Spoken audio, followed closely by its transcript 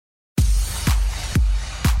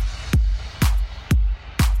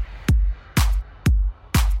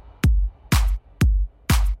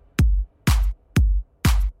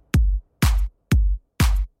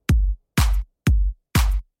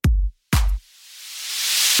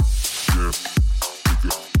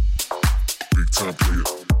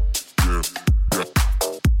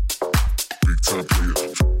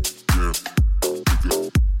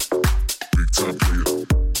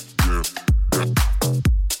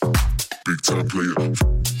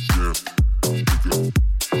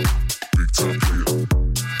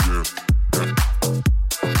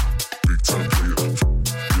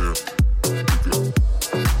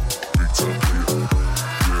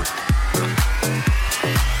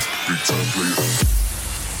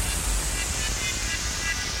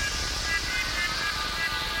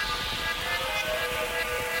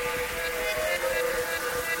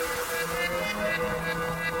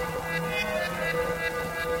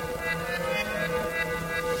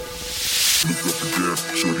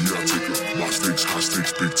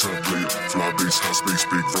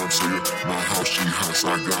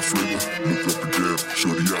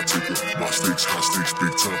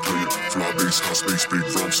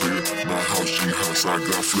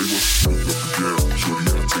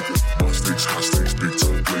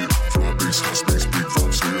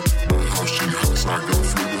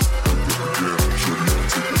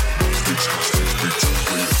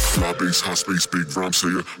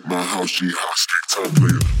My house, she hot, stick time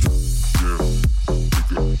player.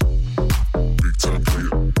 Big time player.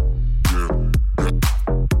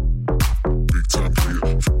 Big time player. Big time player.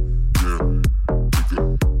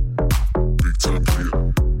 Big time player.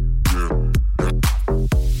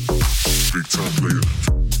 Big time player.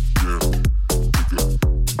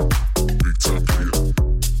 Big time player.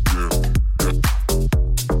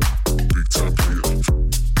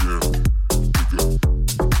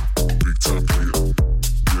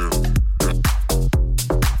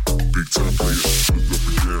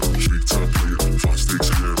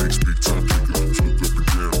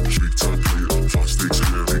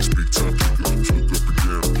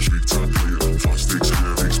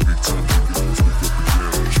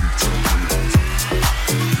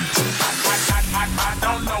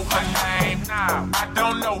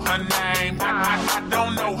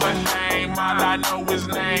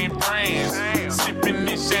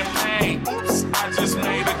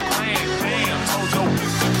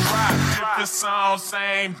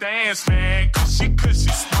 Same dance, man. Cushy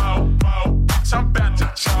smoke. Bitch, I'm about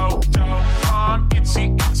to choke. I'm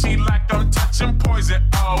itchy like I'm touching poison.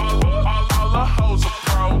 All the hoes are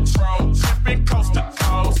pros. Tripping coast to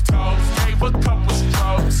coast. Gave a couple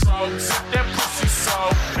strokes. Set that pussy so,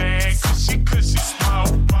 man. Cushy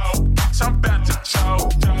smoke. Bitch, I'm about to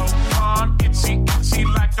choke. I'm itchy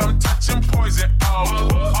like I'm touching poison. All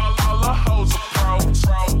the hoes are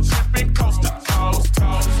pros. Tripping coast to coast.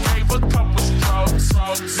 Gave a couple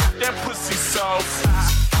strokes. Set that pussy so.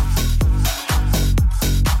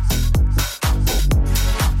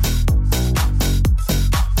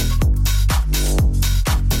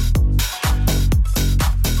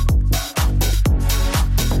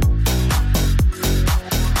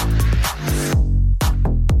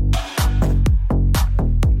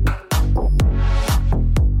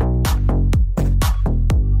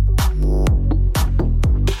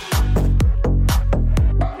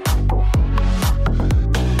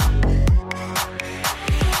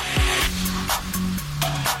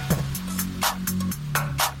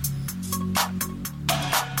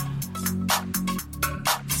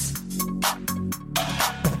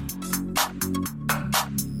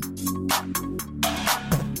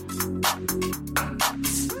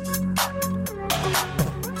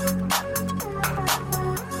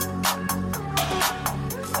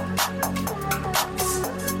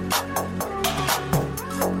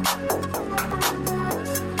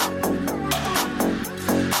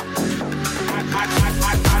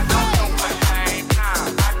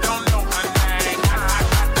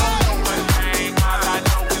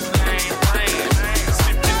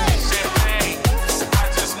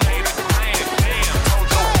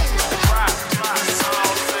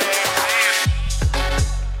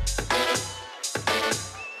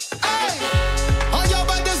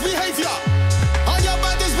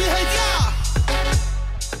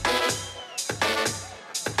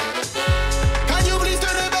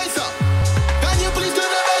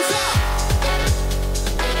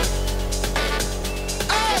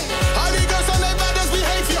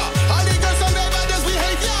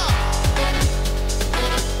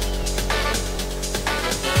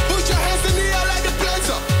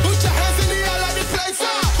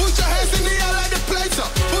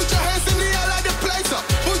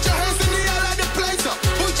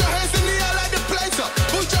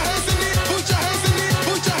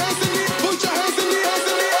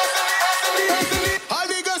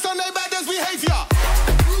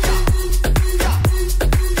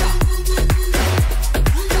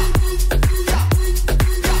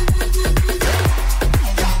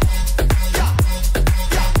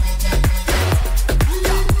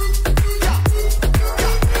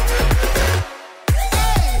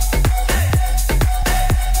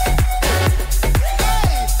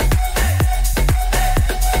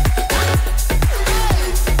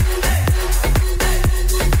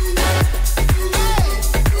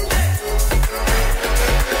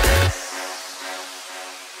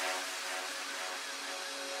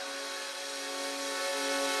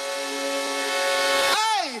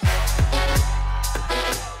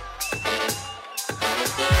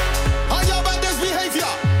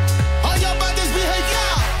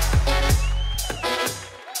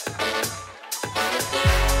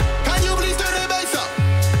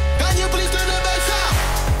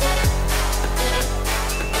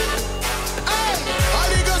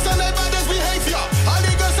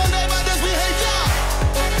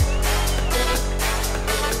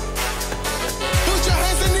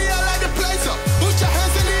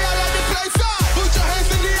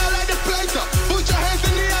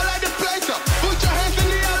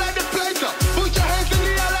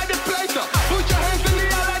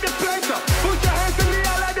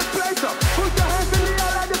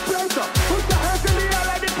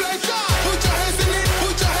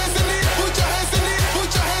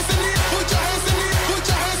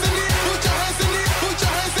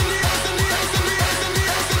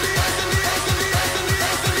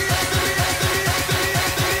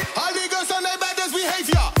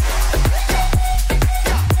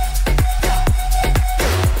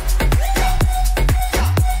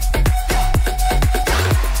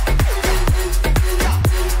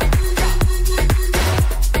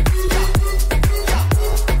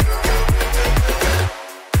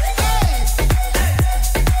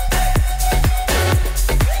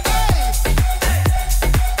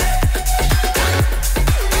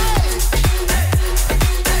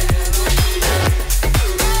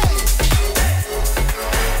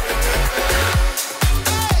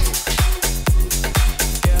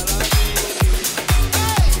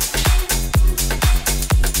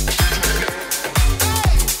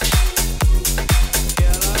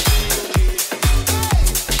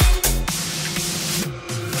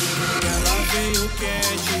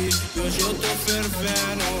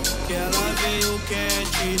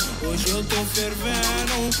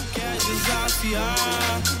 fervendo, quer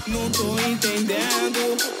desafiar, não tô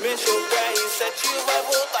entendendo. Mexeu o R7, vai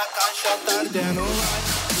voltar, caixa tá ardendo.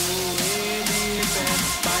 Vai ele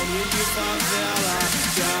baile de favela,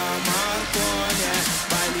 que a Marconi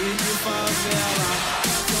baile de favela.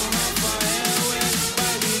 São Rafael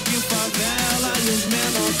baile de favela, e os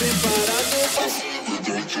menores preparados pra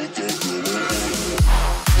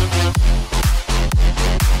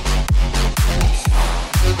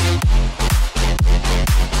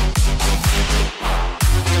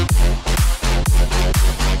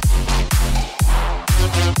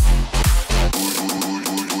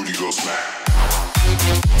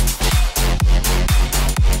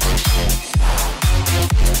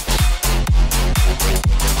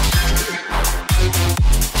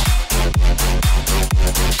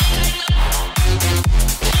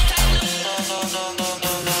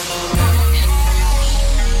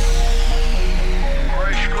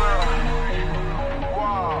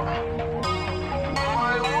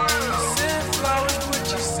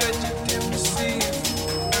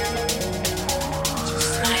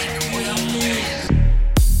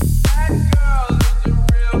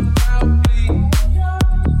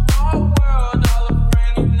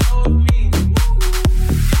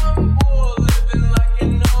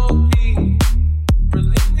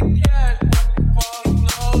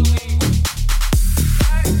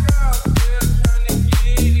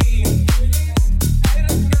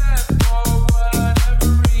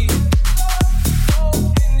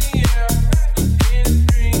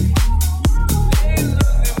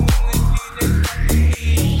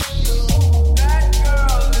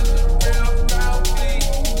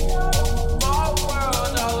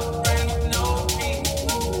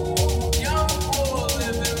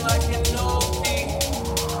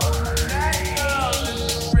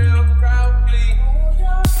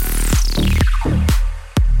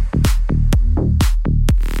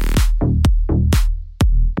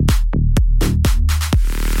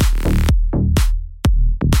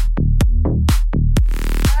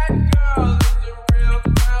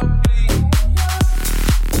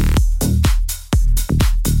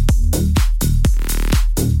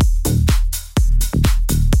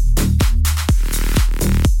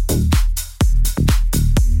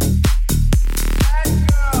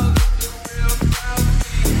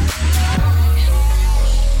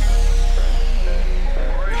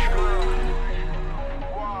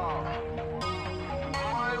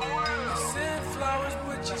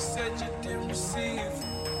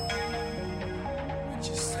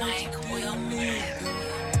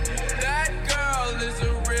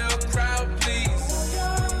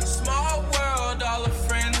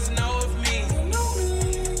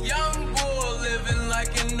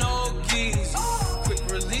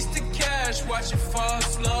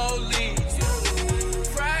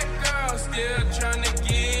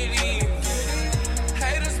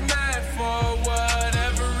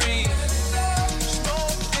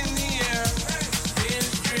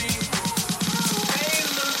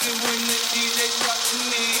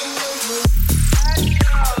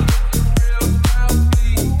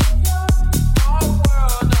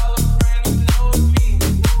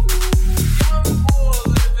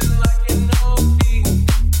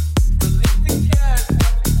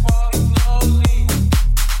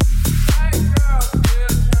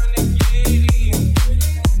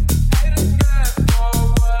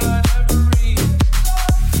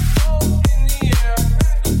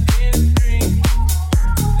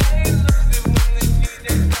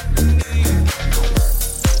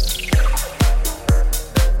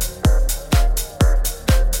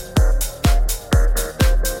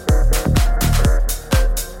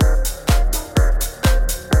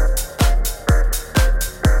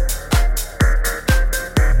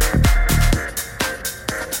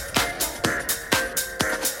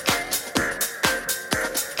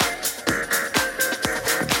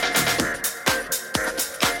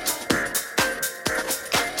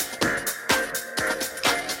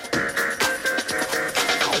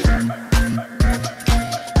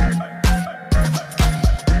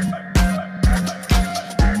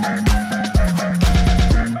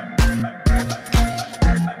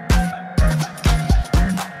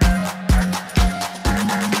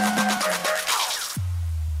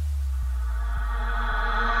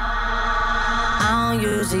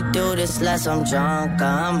Unless I'm drunk,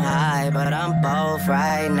 I'm high, but I'm both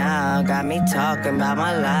right now. Got me talking about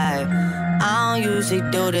my life. I don't usually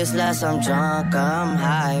do this unless I'm drunk, I'm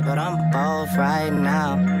high, but I'm both right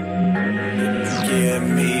now. Give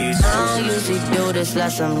me I don't usually do this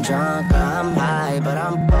unless I'm drunk, I'm high, but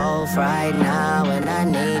I'm both right now, and I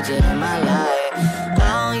need you in my life.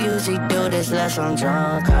 I don't usually do this unless I'm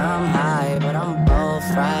drunk, I'm high, but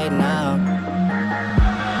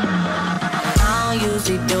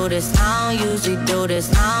do this. I don't usually do this.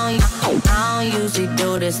 I don't usually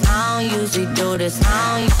do this. I don't usually do this.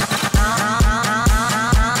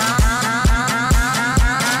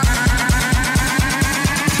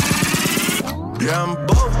 Yeah, I'm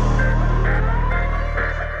both.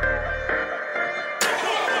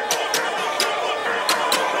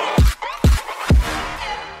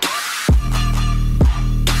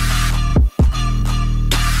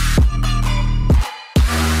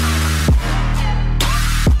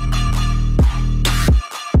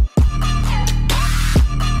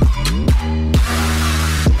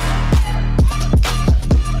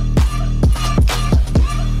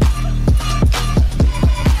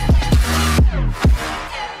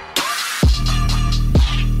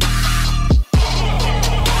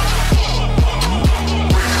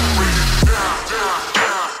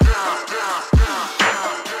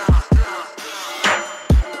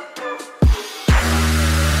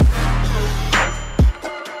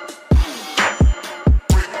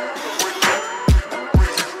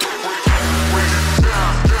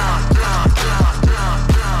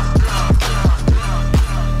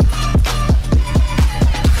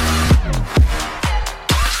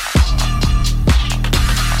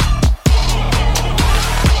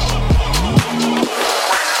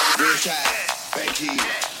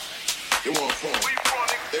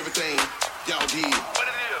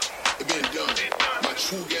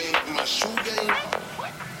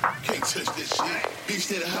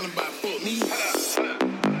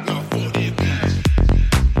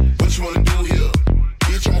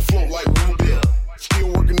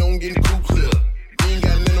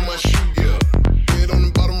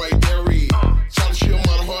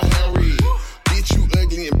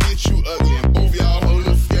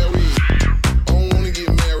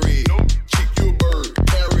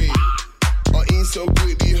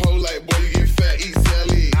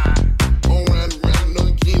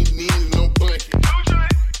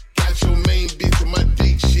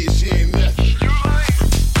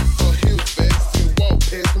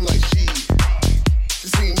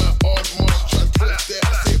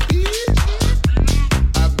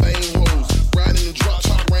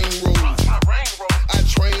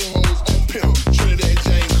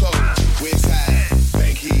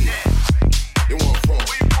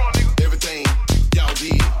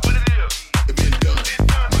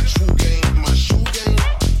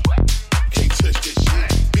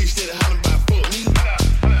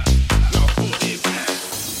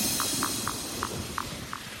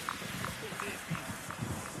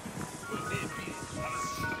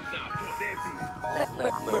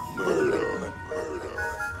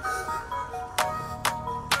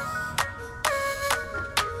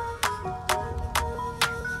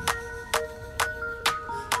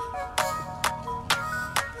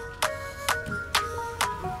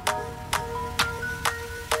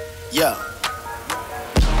 Yeah.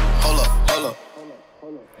 Hold up.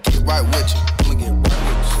 Get right with you. I'ma get right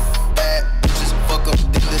with you. Bad bitches, fuck up,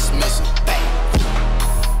 they dismiss them. Bang.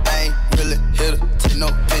 I ain't really here to take no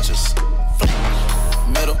pictures. Flash.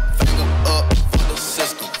 Middle finger up for the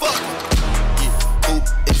system. Fuck it. Yeah. Poop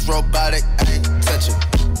is robotic, I ain't touching.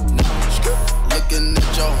 No. Looking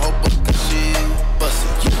at your hoe because she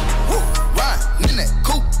bustin'. Yeah. Riding in that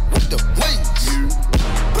coupe with the wings.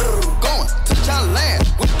 Going to Thailand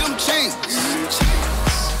with them chains.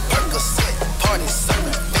 Percocet, party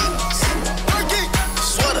serving fiends.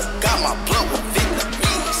 Sweater got my blood with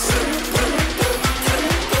Vietnamese.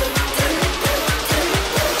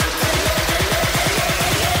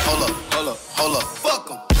 Hold up, fuck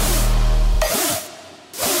 'em.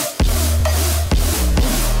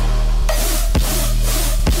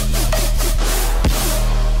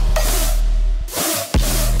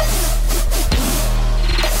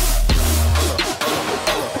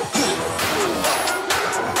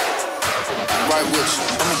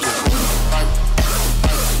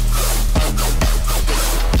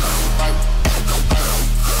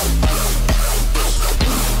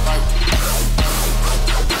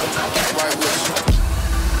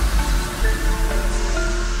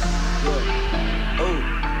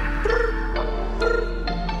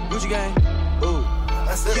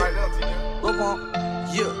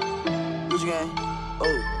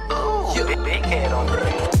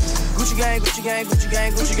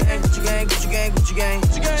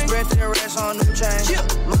 Spread their racks on new chain.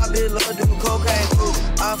 My bitch love doing cocaine.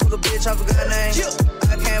 I fuck a bitch, I forgot her name.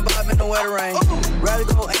 I can't bob in the wetter rain. Rather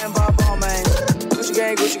go and buy ball, man. Gucci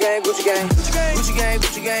gang, Gucci gang, Gucci gang. Gucci gang,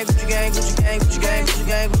 Gucci gang, Gucci gang, Gucci gang, Gucci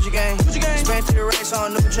gang, Gucci gang, Gucci gang. Spread their racks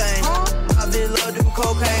on new chain. My bitch love doing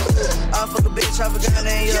cocaine. I fuck a bitch, I forgot her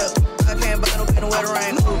name. I can't buy no in the wetter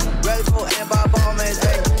rain. Rather go and buy ball, man.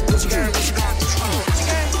 Gucci gang, Gucci gang, Gucci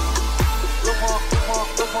gang.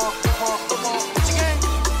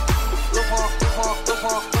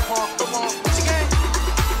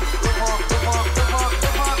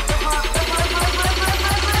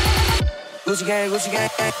 Gucci gang, Gucci gang.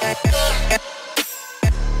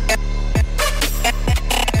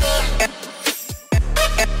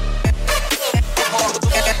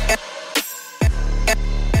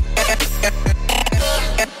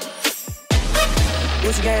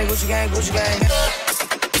 Gucci gang, Gucci gang, Gucci gang.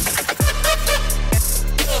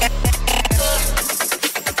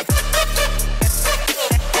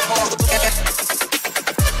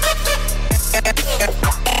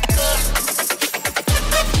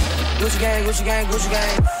 Gucci gang, Gucci gang, Gucci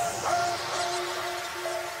gang.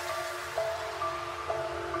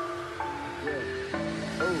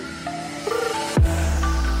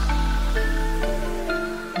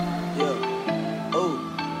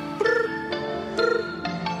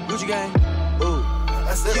 Gucci gang, ooh.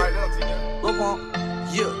 That's it right now, T-Gang. Lil Pump,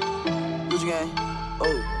 yeah. Gucci gang,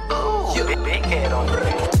 oh. Yeah. Big head on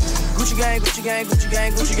Gucci gang, Gucci gang, Gucci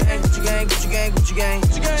gang, Gucci gang, Gucci gang, Gucci gang, Gucci gang,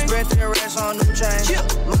 Gucci gang. Spread their racks on new chain.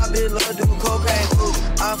 My bitch love doing cocaine.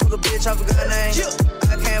 I fuck a bitch, I forgot her name.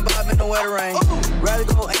 I can't bob in the weather rain. Rather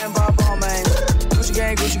go and buy ball, man. Gucci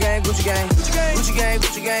gang, Gucci gang, Gucci gang, Gucci gang, Gucci gang,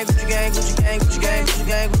 Gucci gang, Gucci gang, Gucci gang, Gucci gang, Gucci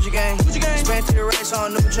gang, Gucci gang, Gucci gang. Spread their racks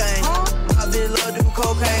on new chain. My bitch love doing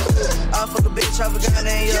cocaine. I fuck a bitch, I forgot her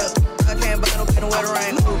name. Yeah, I can't buy no in the weather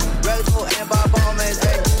rain. Rather go and buy ball, man.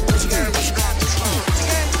 Hey, Gucci gang, Gucci gang, Gucci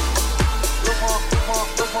gang. Lil Pump, Lil Pump,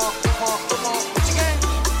 Lil Pump, Lil Pump, Lil Pump, Gucci gang.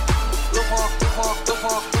 Lil Pump, Lil Pump, Lil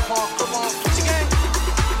Pump, Lil Pump, Lil Pump, Gucci gang.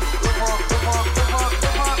 Lil Pump, Lil Pump, Lil Pump,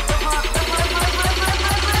 Lil Pump, Lil Pump,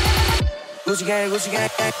 Gucci gang, Gucci gang.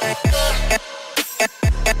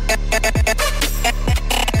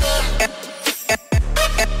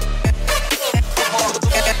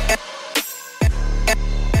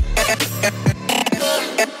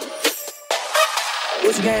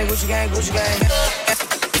 Gucci gang, Gucci gang, Gucci gang.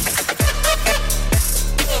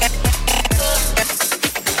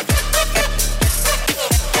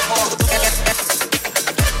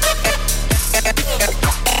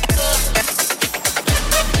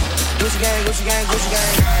 Gucci gang, Gucci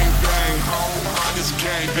gang. Gang bang, ho, I just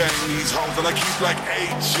gang bang these hoes that I keep like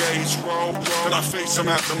AJ's roll. That I face them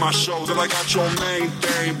after my shows. That I got your main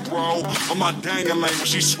thing, bro. On my dangin' lane when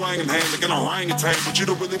she's swinging hand like an orangutan. But you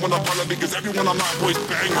don't really wanna follow me because every one of my boys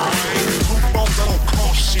bang rain. Two phones that don't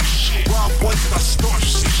cost shit. Wild boys that I start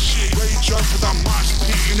shit. Rage up with I mosh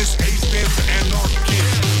pit and this A stands for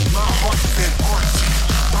anarchist. My heart is Antarctic.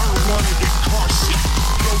 I don't wanna get car seat.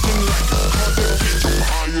 Floating like a carpet bitch. I'm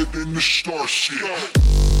higher than the starship. Drop.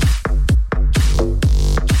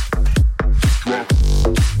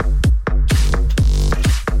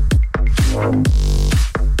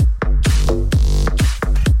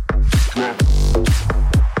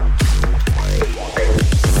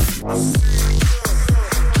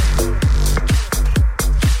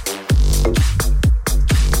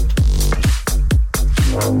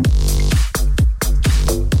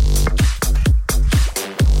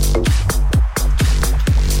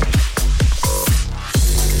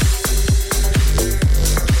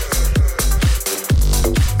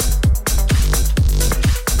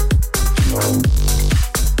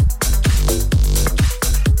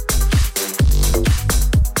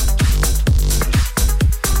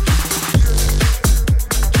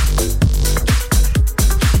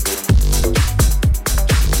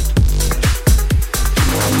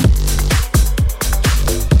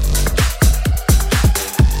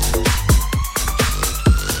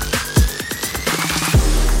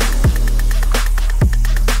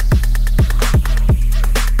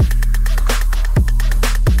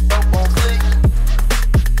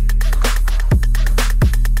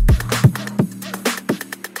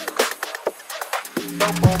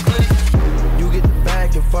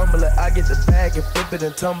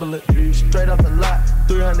 And tumble it straight off the lot.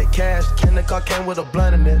 300 cash, can the car came with a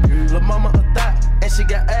blunt in it. Lil' mama a thot, and she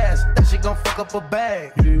got ass, and she gon' fuck up a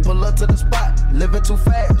bag. Pull up to the spot, living too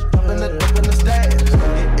fast, jumping the stash.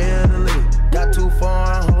 In Italy, got too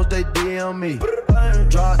foreign hoes, they DM me.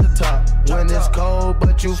 Draw the top when it's cold,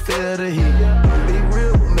 but you feel the heat. Be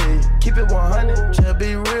real with me, keep it 100, just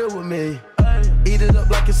be real with me. Eat it up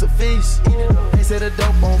like it's a feast. They say the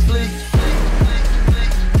dope on fleek.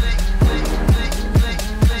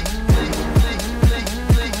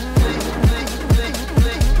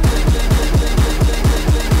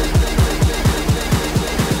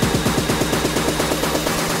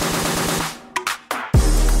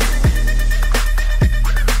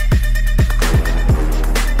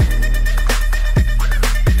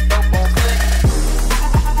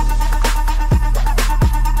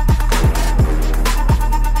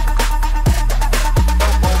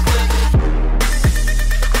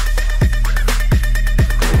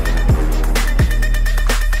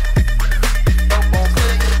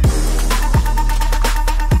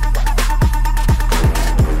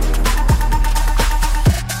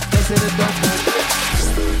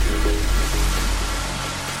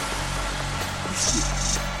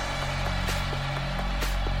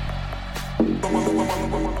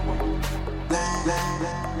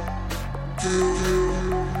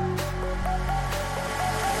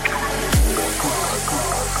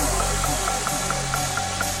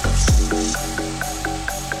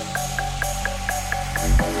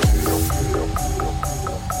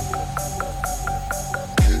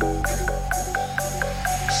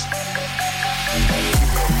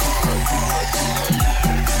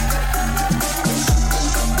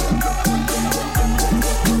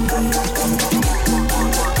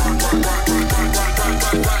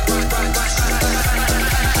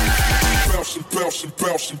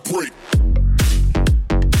 Bounce and break.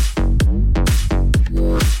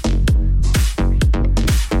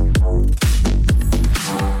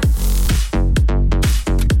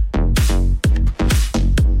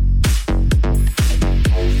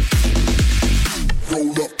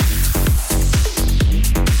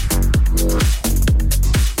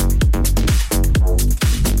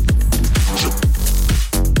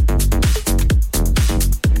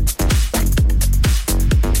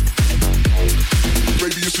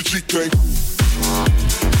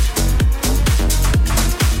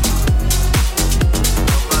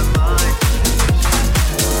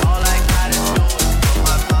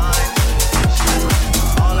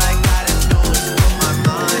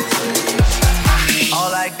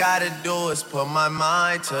 Put my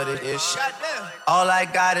mind to the issue. All I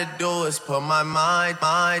gotta do is put my mind.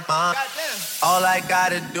 All I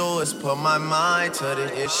gotta do is put my mind to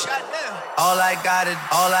the issue. All I gotta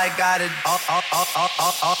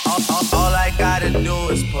do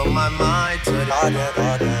is put my mind to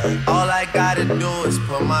the. All I gotta do is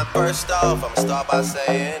put my. First off, I'ma start by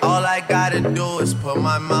saying. All I gotta do is put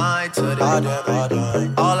my mind to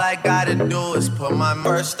the. All I gotta do is put my.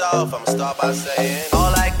 First off, I'ma start by saying.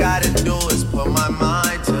 All I gotta do is put my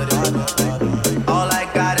mind to the. All I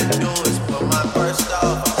gotta do is put my. First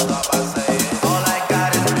off, I'ma start by saying. All I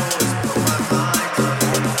gotta do is put my mind to the.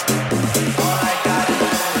 All I gotta do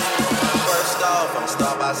is put my. First off, I'ma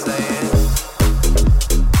start by saying.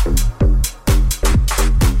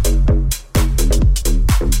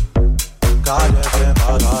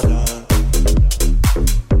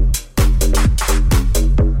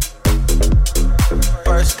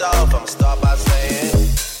 First off, I'ma start by saying.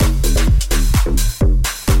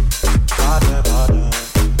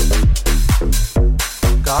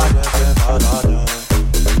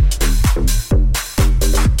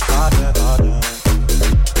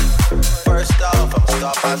 First off, I'ma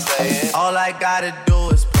start by saying. All I gotta do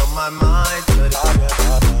is put my mind to the.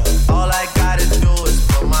 All I gotta do is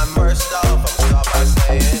put my. First off, I'ma start by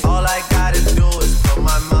saying. All I gotta do is put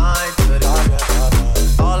my mind to the.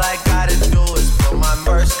 All I gotta do is put my.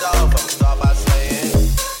 First off, I'ma start by saying.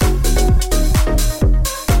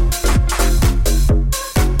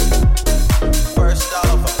 First off,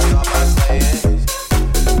 I'ma start by saying.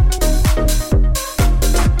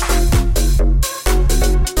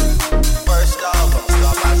 First off, I'ma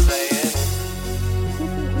start by saying.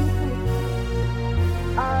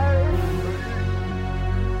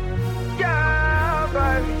 Yeah,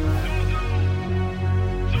 baby.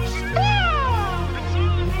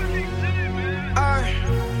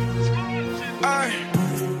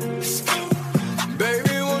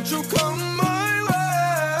 Baby, won't you come my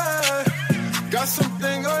way? Got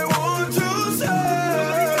something I want to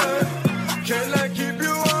say. Can't I keep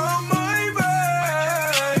you on my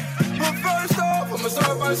way? But first off, I'ma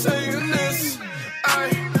start by saying this.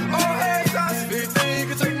 All hands I speak, then you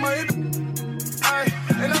can take my.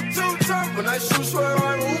 And I'm too tough when I shoot, swear I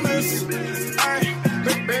won't miss.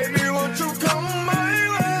 Baby, won't you come my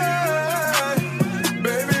way?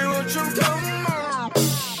 Baby, won't you come my.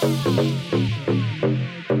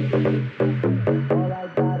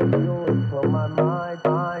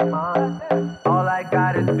 All I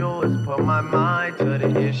gotta do is put my mind to the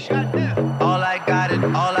issue. All I gotta do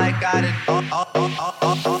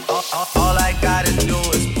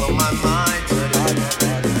is put my mind to the.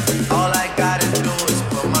 All I gotta do is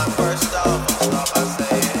put my. First off, I'll start by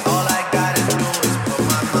saying. All I gotta do is put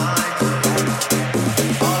my mind to the.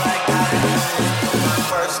 All I gotta do is put my.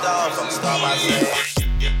 First off, I'll start by saying.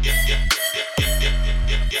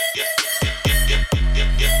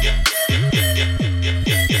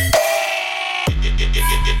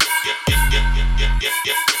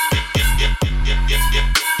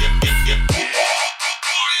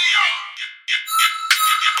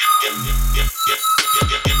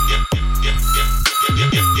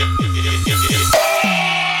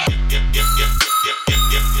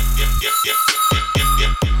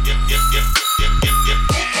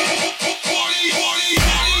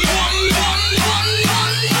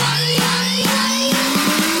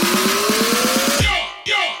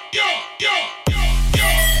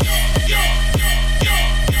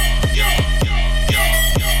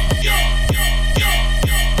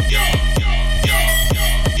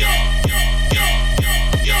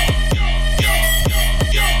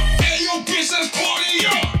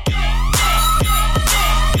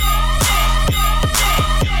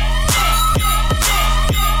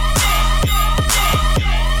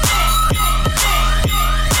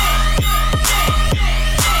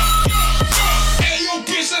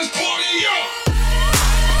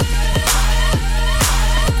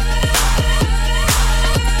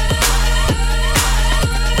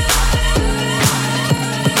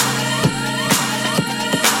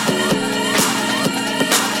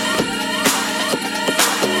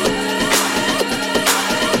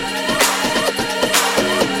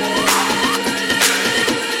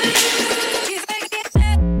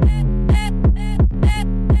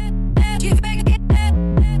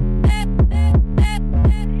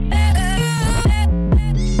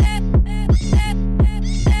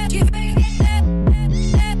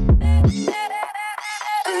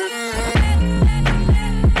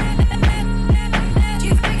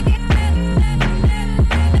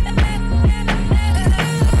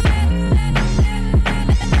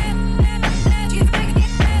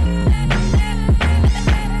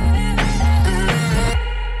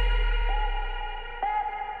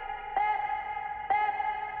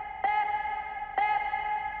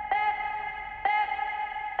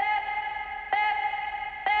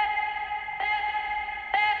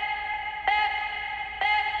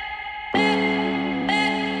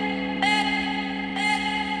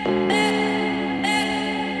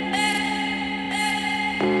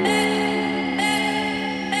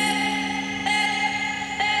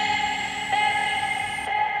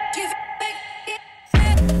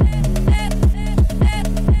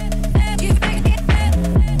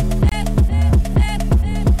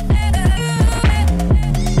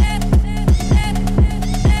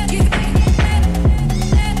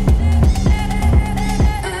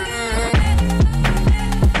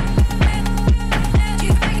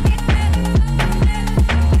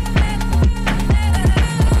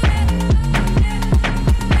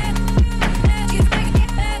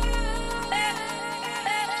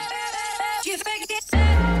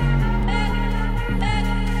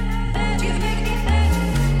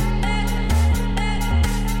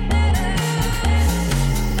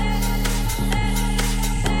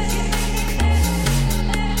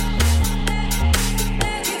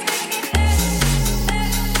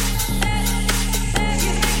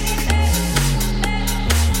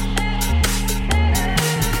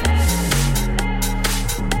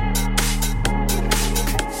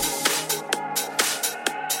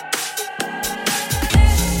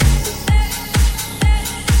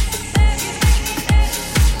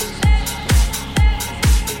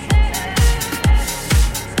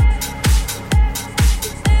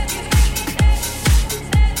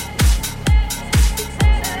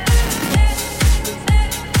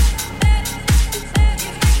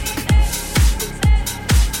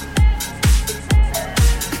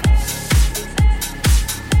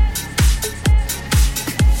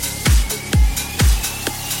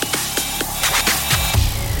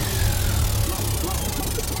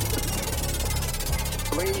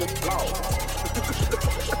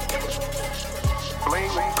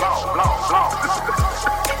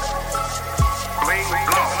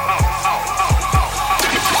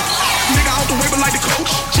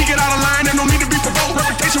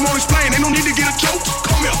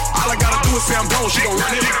 say I'm gone, she gon'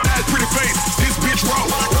 run it. That's pretty face, this bitch raw.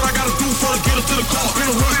 What I gotta do for to get her to the car? Been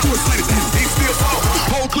a rush to a city, he still fall.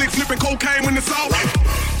 Whole clique flipping cocaine when it's all.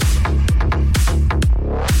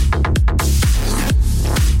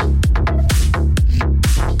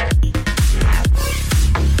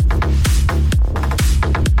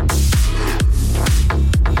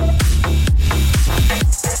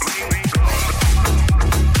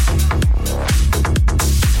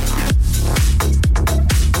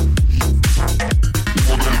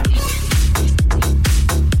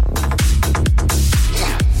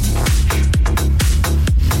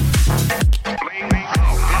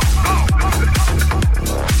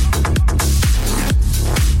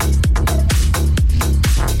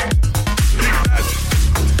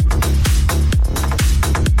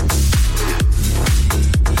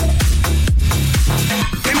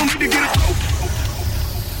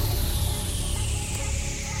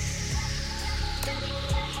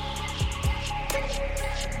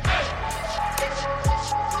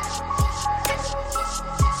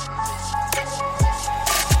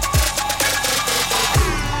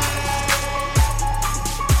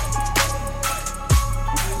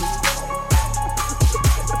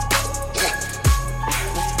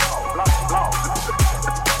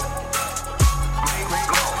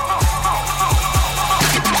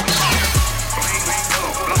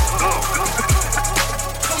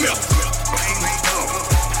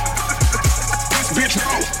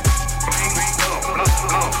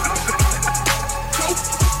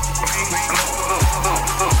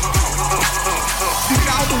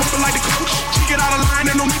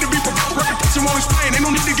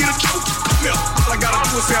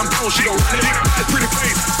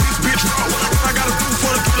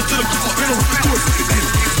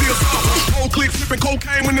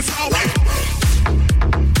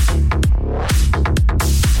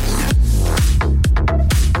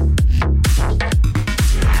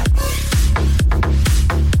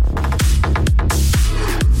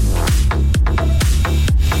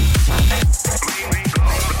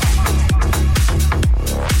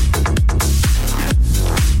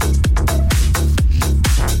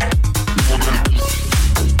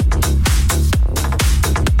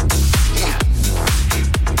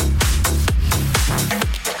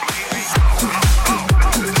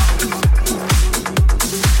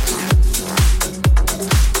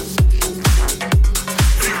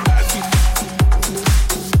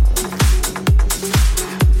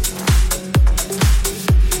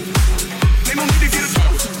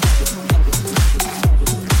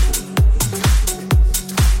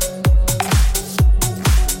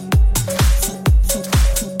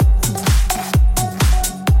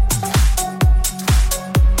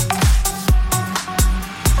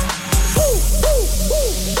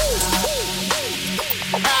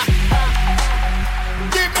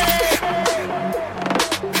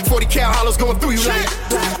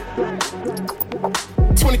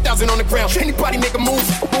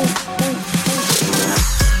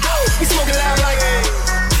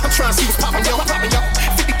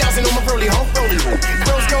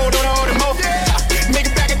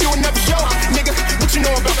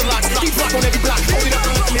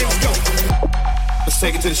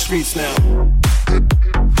 Take it to the streets now.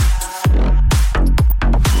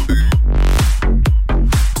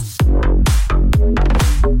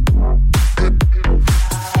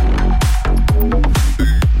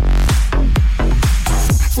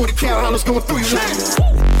 For the count, I was going through you like.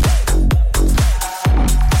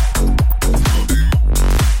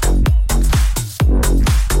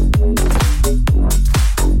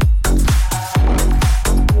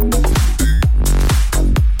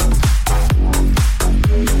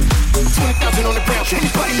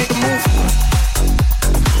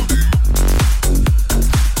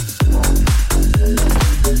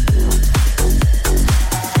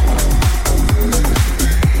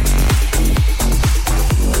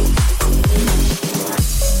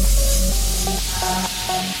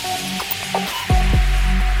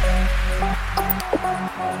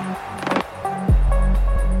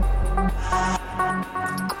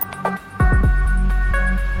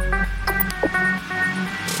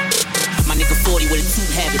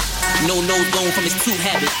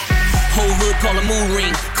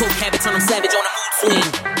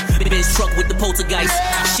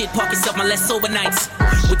 Overnights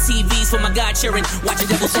with TVs for my God cheering, watching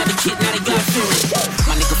Devil's Advocate, now they God fearing.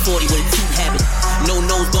 My nigga 40 with a tooth habit, no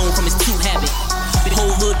nose bone from his tooth habit. The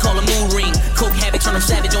whole hood call a moon ring, coke habit turn him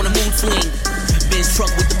savage on a mood swing. Benz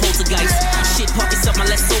truck with the poltergeist, shit pockets up my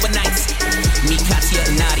less overnights. Me, Katya,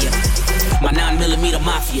 and Nadia, my 9mm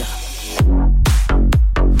mafia.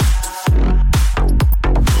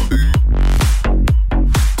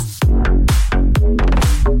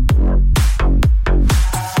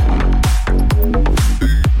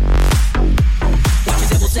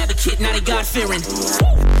 cheering.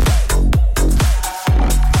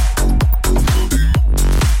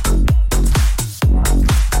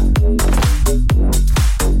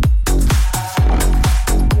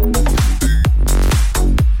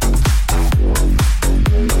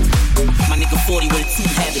 My nigga 40 with a two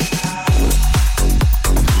habit.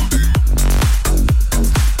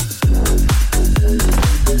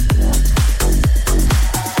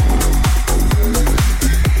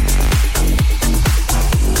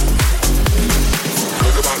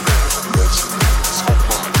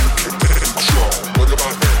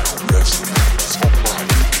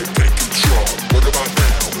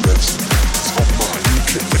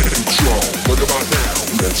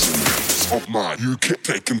 You can't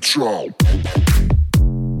take control.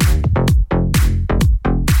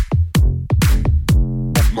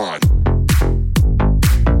 Of mine.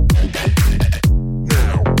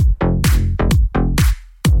 Now.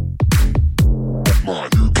 Of mine.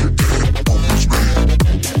 You can't take almost me.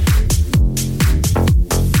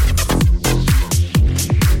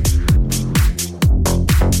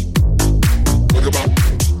 What about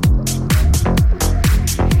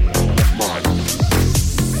of mine?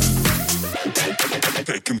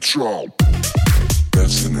 Take control.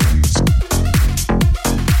 Resonance.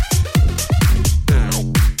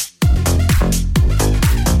 Now.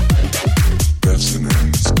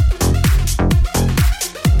 Resonance.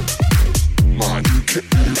 Mind, you can't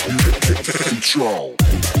take control.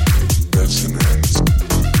 Resonance.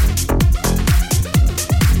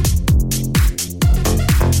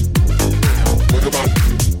 Now, what about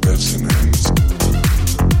resonance?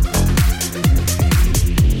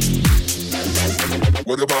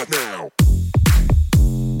 What about now?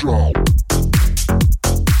 Draw.